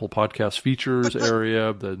the Apple Podcast features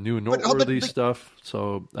area, the new noteworthy stuff.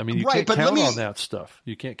 So, I mean, you can't count on that stuff.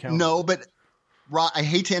 You can't count. No, but Rob, I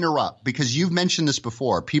hate to interrupt because you've mentioned this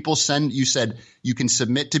before. People you said you can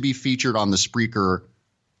submit to be featured on the Spreaker.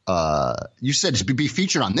 You said to be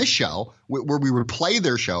featured on this show where we would play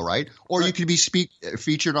their show, right? Or you could be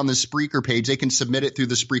featured on the Spreaker page. They can submit it through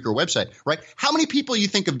the Spreaker website, right? How many people you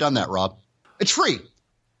think have done that, Rob? It's free.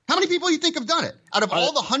 How many people you think have done it? Out of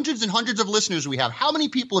all the hundreds and hundreds of listeners we have, how many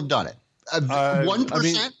people have done it?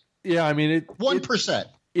 1%? Yeah, I mean, 1%.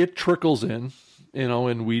 It trickles in.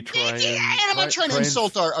 And we try and I'm not trying to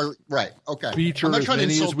insult our right. Okay. Feature as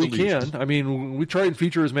many as we can. I mean, we try and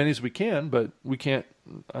feature as many as we can, but we can't.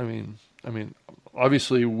 I mean,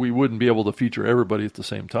 obviously, we wouldn't be able to feature everybody at the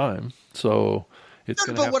same time. So it's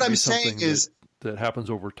going to have to be something that happens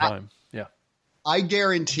over time. Yeah. I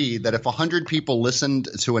guarantee that if 100 people listened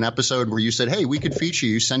to an episode where you said, "Hey, we could feature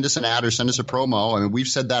you. Send us an ad or send us a promo." I mean, we've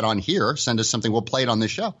said that on here. Send us something. We'll play it on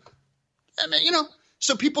this show. I mean,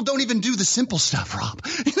 So people don't even do the simple stuff, Rob.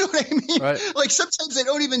 You know what I mean? Right. Like sometimes they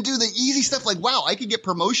don't even do the easy stuff. Like, wow, I could get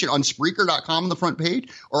promotion on Spreaker.com on the front page,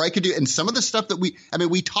 or I could do – and some of the stuff that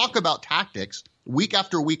we talk about tactics week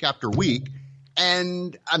after week after week,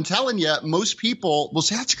 and I'm telling you, most people will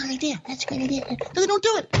say, that's a great idea. That's a great idea. And they don't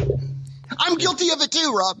do it. I'm guilty of it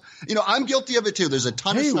too, Rob. I'm guilty of it too. There's a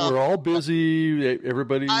ton of stuff. We're all busy.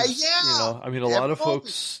 Everybody's, a lot of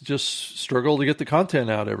folks just struggle to get the content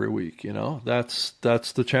out every week. That's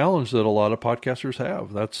the challenge that a lot of podcasters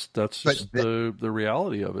have. That's just the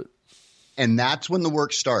reality of it. And that's when the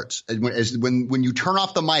work starts. When you turn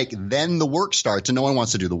off the mic, then the work starts, and no one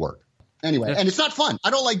wants to do the work. Anyway, and it's not fun.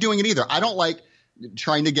 I don't like doing it either. I don't like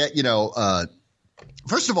trying to get,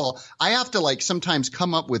 first of all, I have to sometimes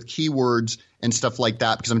come up with keywords and stuff like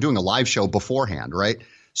that because I'm doing a live show beforehand, right?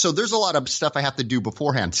 So there's a lot of stuff I have to do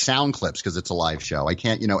beforehand, sound clips because it's a live show. I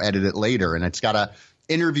can't, edit it later, and it's got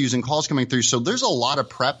interviews and calls coming through. So there's a lot of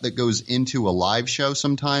prep that goes into a live show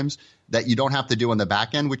sometimes that you don't have to do on the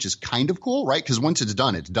back end, which is kind of cool, right? Because once it's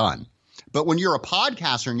done, it's done. But when you're a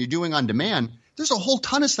podcaster and you're doing on demand, there's a whole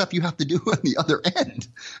ton of stuff you have to do on the other end.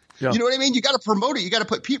 Yeah. You know what I mean? You got to promote it. You got to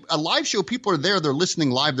put a live show. People are there. They're listening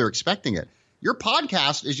live. They're expecting it. Your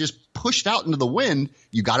podcast is just pushed out into the wind.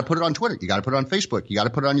 You got to put it on Twitter. You got to put it on Facebook. You got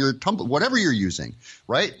to put it on your Tumblr, whatever you're using,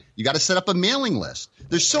 right? You got to set up a mailing list.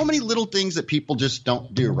 There's so many little things that people just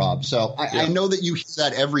don't do, Rob. So I know that you hear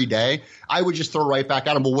that every day. I would just throw right back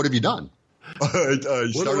at them. Well, what have you done? What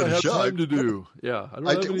do I have time to do? Yeah. And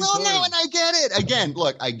I get it. Again,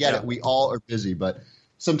 look, I get it. We all are busy, but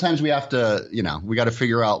sometimes we have to, we got to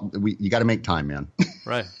figure out, you got to make time, man.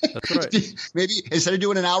 Right. That's right. Maybe instead of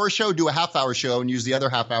doing an hour show, do a half-hour show and use the other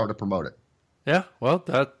half hour to promote it. Yeah. Well,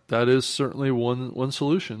 that is certainly one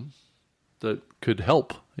solution that could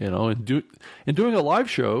help, and doing a live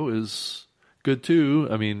show is good too.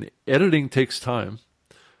 I mean, editing takes time.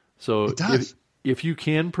 So it does. If you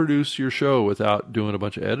can produce your show without doing a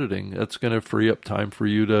bunch of editing, that's going to free up time for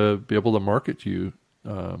you to be able to market you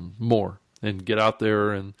more and get out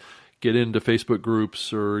there and get into Facebook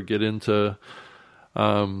groups or get into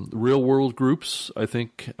real world groups, I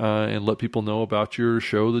think, and let people know about your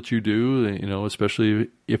show that you do, especially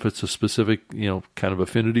if it's a specific, kind of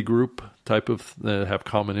affinity group type of that have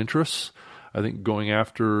common interests. I think going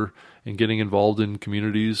after and getting involved in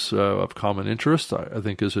communities of common interest, I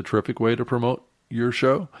think is a terrific way to promote your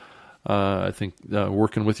show. I think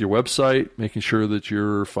working with your website, making sure that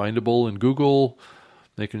you're findable in Google,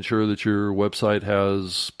 making sure that your website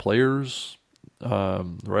has players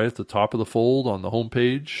right at the top of the fold on the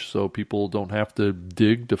homepage so people don't have to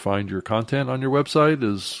dig to find your content on your website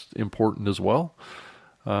is important as well.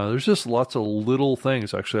 There's just lots of little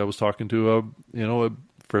things. Actually, I was talking to a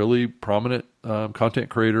fairly prominent content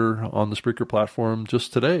creator on the Spreaker platform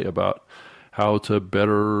just today about how to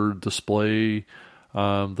better display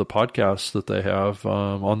the podcasts that they have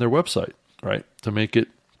on their website, right? To make it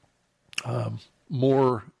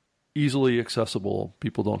more easily accessible.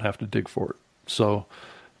 People don't have to dig for it. So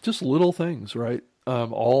just little things, right?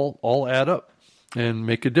 All add up and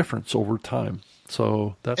make a difference over time.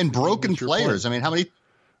 So that's and broken players. I mean, how many?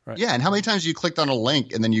 Right. Yeah, and how many times you clicked on a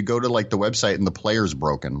link and then you go to like the website and the player's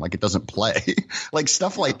broken, like it doesn't play, like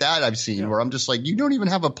stuff like that I've seen where I'm just like, you don't even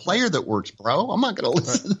have a player that works, bro. I'm not going to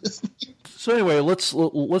listen to this. So anyway, let's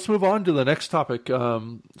move on to the next topic.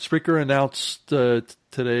 Spreaker announced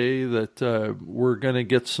today that we're going to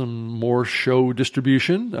get some more show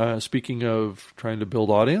distribution. Speaking of trying to build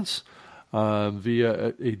audience,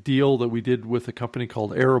 via a deal that we did with a company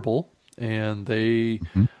called Arable, and they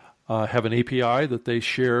have an API that they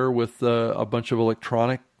share with a bunch of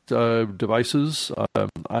electronic devices.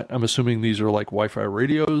 I'm assuming these are like Wi-Fi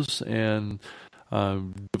radios and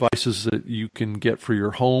devices that you can get for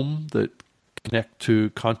your home that connect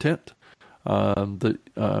to content. That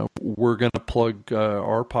we're going to plug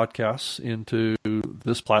our podcasts into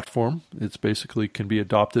this platform. It's basically can be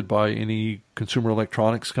adopted by any consumer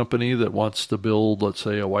electronics company that wants to build, let's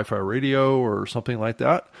say, a Wi-Fi radio or something like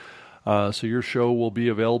that. So your show will be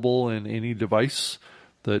available in any device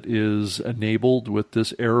that is enabled with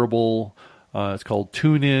this Arable. It's called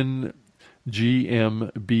TuneIn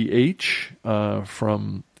GmbH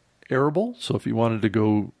from Arable. So if you wanted to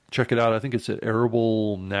go check it out, I think it's at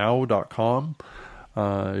arablenow.com.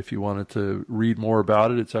 If you wanted to read more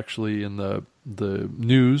about it, it's actually in the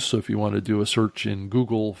news. So if you want to do a search in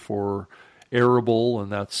Google for Arable,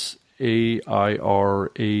 and that's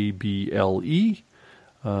AIRABLE,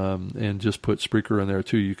 and just put Spreaker in there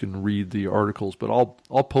too, you can read the articles. But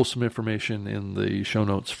I'll post some information in the show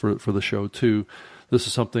notes for the show too. This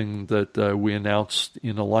is something that we announced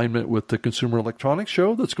in alignment with the Consumer Electronics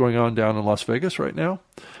Show that's going on down in Las Vegas right now.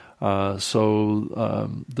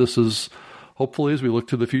 So this is hopefully, as we look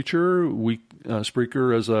to the future,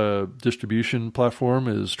 Spreaker as a distribution platform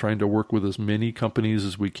is trying to work with as many companies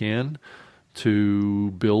as we can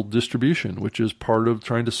to build distribution, which is part of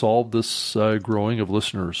trying to solve this growing of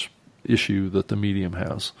listeners issue that the medium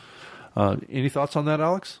has. Any thoughts on that,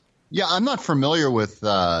 Alex? Yeah, I'm not familiar with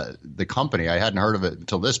the company. I hadn't heard of it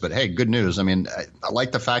until this, but hey, good news. I mean, I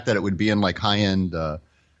like the fact that it would be in like high-end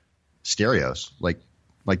stereos, like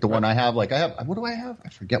the one I have. Like I have, what do I have? I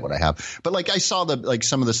forget what I have. But like I saw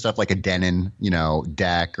some of the stuff like a Denon,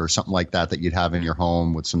 deck or something like that you'd have in your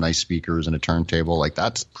home with some nice speakers and a turntable. Like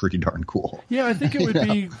that's pretty darn cool. Yeah, I think it would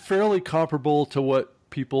be fairly comparable to what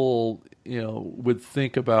people would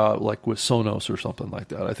think about like with Sonos or something like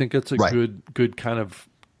that. I think it's a good kind of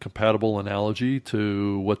compatible analogy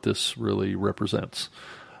to what this really represents.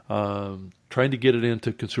 Trying to get it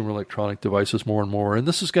into consumer electronic devices more and more. And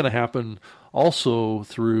this is going to happen also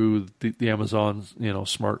through the Amazon,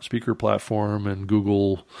 smart speaker platform and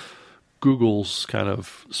Google's kind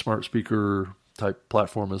of smart speaker type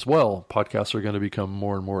platform as well. Podcasts are going to become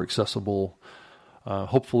more and more accessible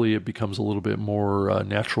Hopefully it becomes a little bit more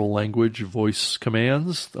natural language voice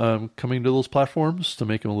commands coming to those platforms to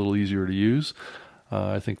make them a little easier to use.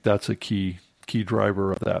 I think that's a key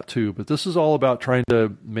driver of that too. But this is all about trying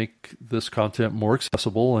to make this content more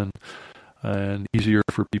accessible and easier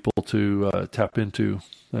for people to tap into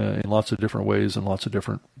in lots of different ways and lots of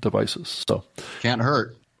different devices. So can't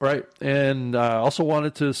hurt. Right. And I also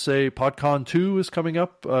wanted to say PodCon 2 is coming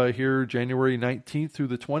up here January 19th through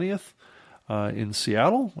the 20th in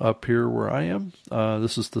Seattle, up here where I am.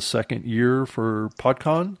 This is the second year for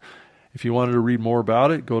PodCon. If you wanted to read more about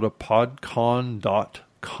it, go to podcon.com.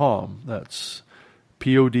 That's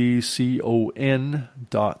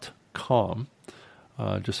podcon.com.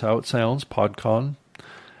 Just how it sounds, PodCon.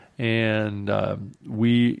 And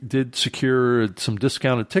we did secure some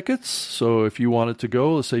discounted tickets. So if you wanted to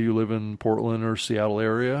go, let's say you live in Portland or Seattle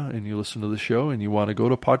area and you listen to the show and you want to go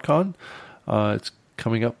to PodCon, it's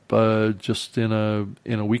coming up just in a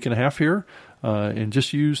week and a half here. And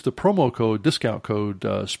just use the discount code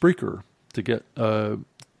Spreaker to get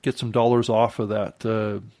some dollars off of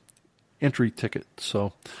that entry ticket.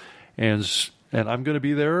 So, and I'm going to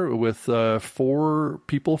be there with 4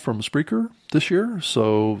 people from Spreaker this year.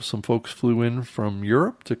 So some folks flew in from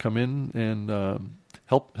Europe to come in and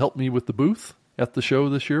help me with the booth at the show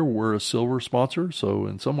this year. We're a silver sponsor, so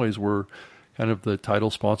in some ways we're kind of the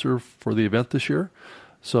title sponsor for the event this year.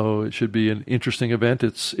 So it should be an interesting event.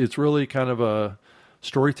 It's really kind of a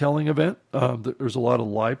storytelling event. There's a lot of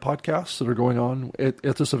live podcasts that are going on at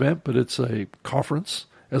this event, but it's a conference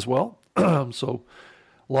as well. So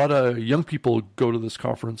a lot of young people go to this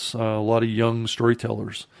conference, a lot of young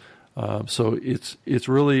storytellers. So it's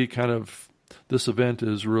really kind of, this event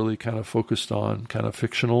is really kind of focused on kind of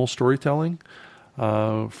fictional storytelling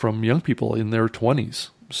from young people in their 20s.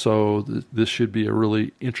 So this should be a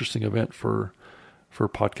really interesting event for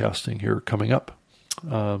podcasting here coming up.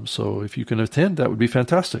 So if you can attend, that would be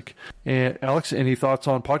fantastic. And Alex, any thoughts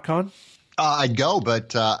on PodCon? I'd go,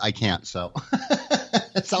 but I can't. So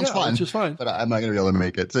it sounds fun. Which is fine. But I'm not going to be able to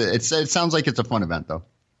make it. It sounds like it's a fun event, though.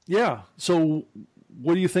 Yeah. So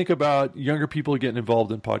what do you think about younger people getting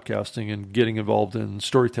involved in podcasting and getting involved in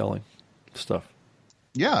storytelling stuff?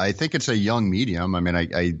 Yeah, I think it's a young medium. I mean,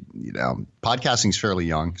 podcasting is fairly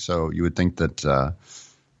young, so you would think that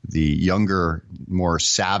the younger, more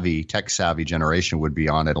tech savvy generation would be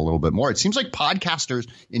on it a little bit more. It seems like podcasters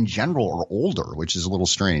in general are older, which is a little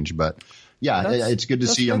strange, but yeah, it's good to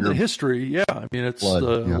see younger. The history, yeah. I mean, it's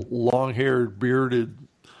the long-haired, bearded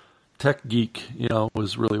tech geek,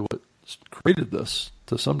 was really what created this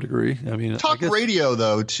to some degree. I mean, talk radio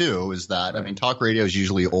though too is that. I mean, talk radio is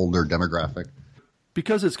usually older demographic.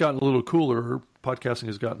 Because it's gotten a little cooler, podcasting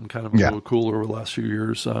has gotten kind of a little cooler over the last few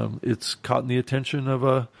years. It's caught the attention of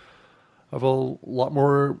a lot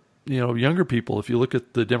more, younger people. If you look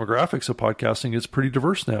at the demographics of podcasting, it's pretty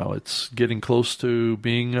diverse now. It's getting close to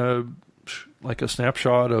being like a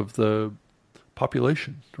snapshot of the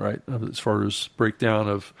population, right? As far as breakdown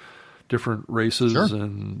of different races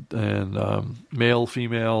and male,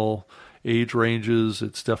 female, age ranges,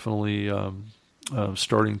 it's definitely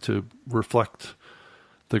starting to reflect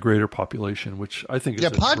the greater population, which I think is a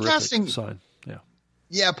terrific sign.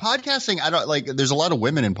 Yeah, podcasting. I don't like. There's a lot of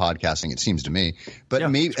women in podcasting, it seems to me, but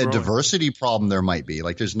maybe a diversity problem there might be.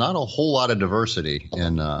 Like, there's not a whole lot of diversity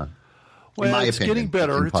in. Well, in my it's opinion, getting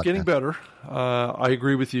better. It's getting better. I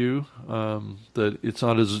agree with you that it's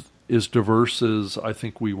not as diverse as I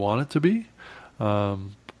think we want it to be,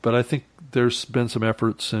 but I think there's been some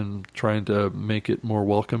efforts in trying to make it more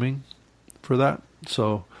welcoming for that.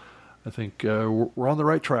 So I think we're on the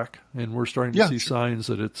right track, and we're starting to see signs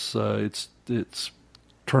that it's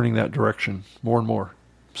turning that direction more and more.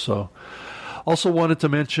 So, also wanted to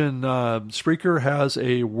mention Spreaker has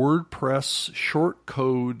a WordPress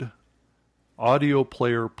shortcode audio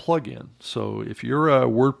player plugin. So if you're a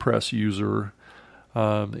WordPress user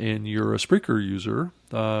and you're a Spreaker user,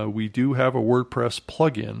 we do have a WordPress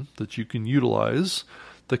plugin that you can utilize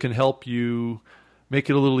that can help you make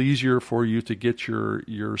it a little easier for you to get your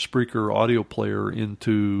Spreaker audio player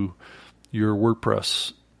into your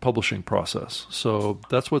WordPress publishing process. So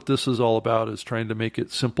that's what this is all about, is trying to make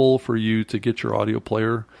it simple for you to get your audio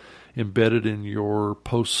player embedded in your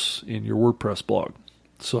posts in your WordPress blog.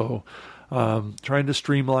 So trying to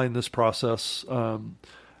streamline this process.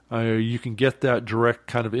 You can get that direct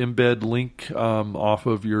kind of embed link off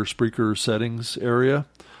of your Spreaker settings area.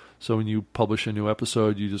 So when you publish a new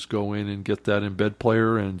episode, you just go in and get that embed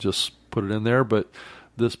player and just put it in there. But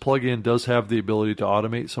this plugin does have the ability to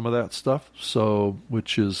automate some of that stuff, so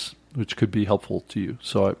which could be helpful to you.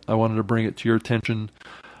 So I wanted to bring it to your attention.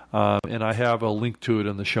 And I have a link to it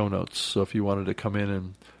in the show notes. So if you wanted to come in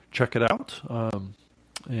and check it out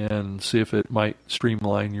and see if it might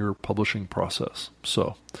streamline your publishing process.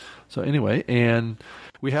 So anyway, and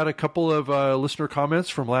we had a couple of listener comments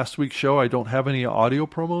from last week's show. I don't have any audio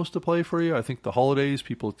promos to play for you. I think the holidays,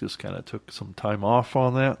 people just kind of took some time off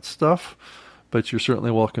on that stuff. But you're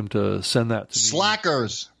certainly welcome to send that to me.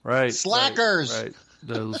 Slackers. Right. Slackers. Right.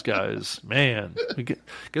 Those guys. Man,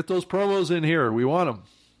 get those promos in here. We want them.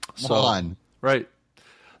 Come on. Right.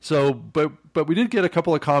 So, but we did get a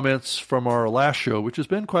couple of comments from our last show, which has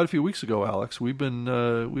been quite a few weeks ago, Alex. We've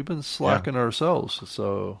been slacking ourselves.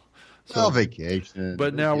 So vacation.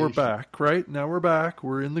 But now we're back, right? Now we're back.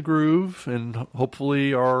 We're in the groove, and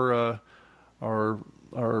hopefully our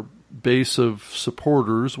base of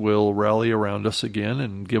supporters will rally around us again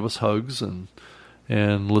and give us hugs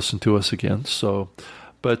and listen to us again. So,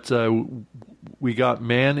 but we got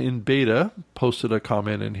Man in Beta posted a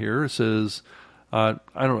comment in here. It says, I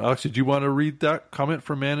don't know, Alex, did you want to read that comment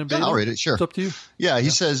from Man in Beta? Yeah, I'll read it, sure. It's up to you. Yeah, he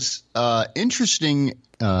says, interesting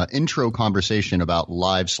intro conversation about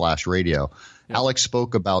live/radio. Yeah. Alex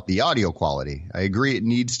spoke about the audio quality. I agree it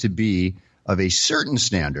needs to be of a certain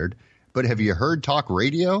standard, but have you heard talk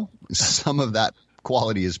radio? Some of that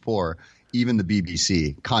quality is poor. Even the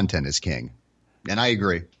BBC, content is king. And I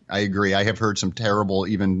agree. I have heard some terrible,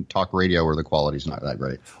 even talk radio where the quality's not that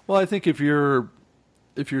great. Well, I think if you're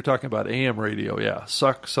talking about AM radio, yeah,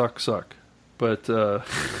 suck. But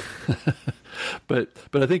but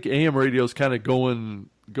I think AM radio is kind of going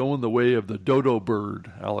the way of the dodo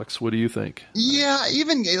bird. Alex, what do you think? Yeah,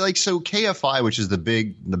 even like so KFI, which is the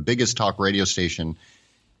biggest talk radio station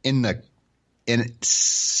in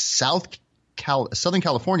Southern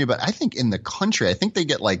California, but I think in the country, I think they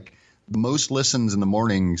get like the most listens in the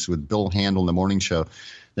mornings with Bill Handel in the morning show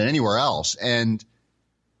than anywhere else. And,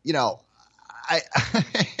 you know,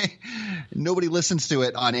 nobody listens to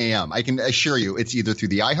it on AM. I can assure you it's either through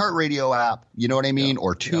the iHeartRadio app, you know what I mean,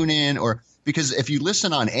 or TuneIn, or because if you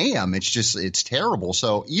listen on AM, it's terrible.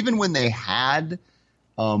 So even when they had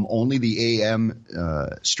only the AM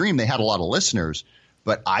stream, they had a lot of listeners.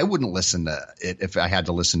 But I wouldn't listen to it if I had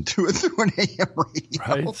to listen to it through an AM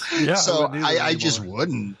radio. Right. Yeah, so I just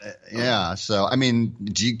wouldn't. Yeah. So, I mean,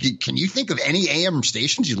 can you think of any AM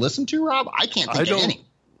stations you listen to, Rob? I can't think of any.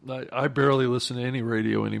 I barely listen to any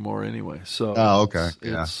radio anymore anyway. So okay.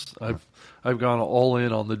 I've gone all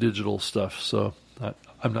in on the digital stuff. So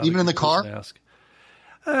I'm not even in the car. Ask.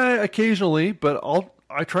 Occasionally, but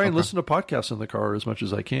I try and listen to podcasts in the car as much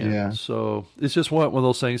as I can. Yeah. So it's just one of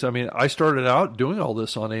those things. I mean, I started out doing all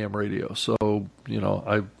this on AM radio, so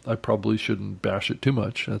I probably shouldn't bash it too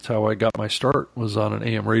much. That's how I got my start, was on an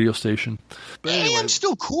AM radio station. But anyway, AM's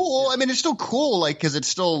still cool. I mean, it's still cool, like, because it's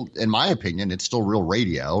still, in my opinion, it's still real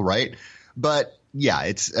radio, right? But yeah,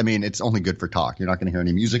 it's only good for talk. You're not going to hear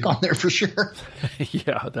any music on there for sure.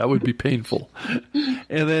 Yeah, that would be painful.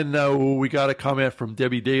 And then we got a comment from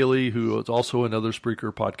Debbie Daly, who is also another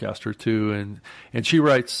Spreaker podcaster too. And she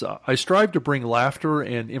writes, I strive to bring laughter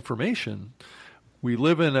and information. We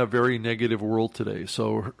live in a very negative world today.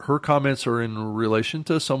 So her comments are in relation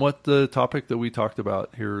to somewhat the topic that we talked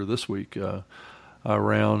about here this week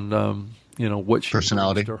around what she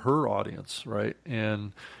brings to her audience, right?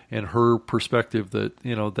 And her perspective that,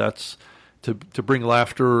 that's to bring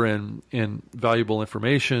laughter and valuable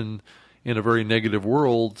information in a very negative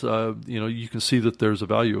world. You can see that there's a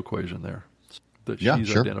value equation there that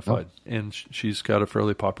she's identified, and she's got a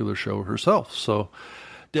fairly popular show herself. So,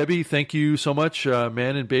 Debbie, thank you so much,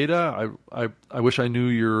 Man in Beta. I wish I knew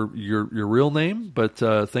your real name, but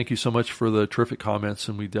thank you so much for the terrific comments,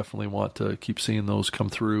 and we definitely want to keep seeing those come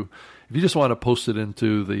through. If you just want to post it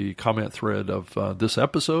into the comment thread of this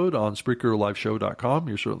episode on SpreakerLiveShow.com,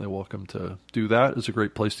 you're certainly welcome to do that. It's a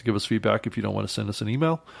great place to give us feedback if you don't want to send us an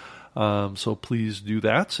email. So please do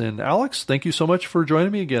that. And Alex, thank you so much for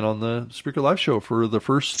joining me again on the Spreaker Live Show for the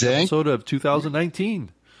first episode of 2019.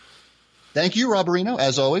 Thank you, Roberino,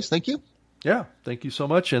 as always. Thank you. Yeah, thank you so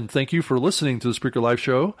much, and thank you for listening to the Spreaker Live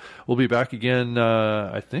Show. We'll be back again,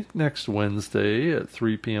 I think, next Wednesday at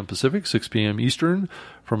 3 p.m. Pacific, 6 p.m. Eastern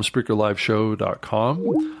from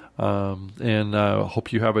SpreakerLiveShow.com. And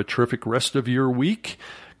hope you have a terrific rest of your week.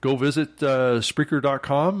 Go visit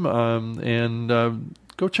Spreaker.com and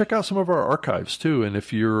go check out some of our archives, too. And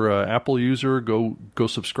if you're an Apple user, go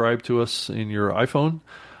subscribe to us in your iPhone.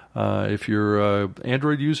 If you're an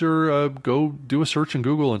Android user, go do a search in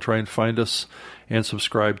Google and try and find us and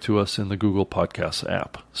subscribe to us in the Google Podcasts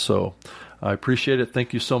app. So I appreciate it.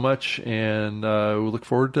 Thank you so much. And we look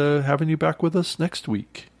forward to having you back with us next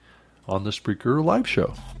week on the Spreaker Live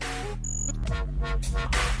Show.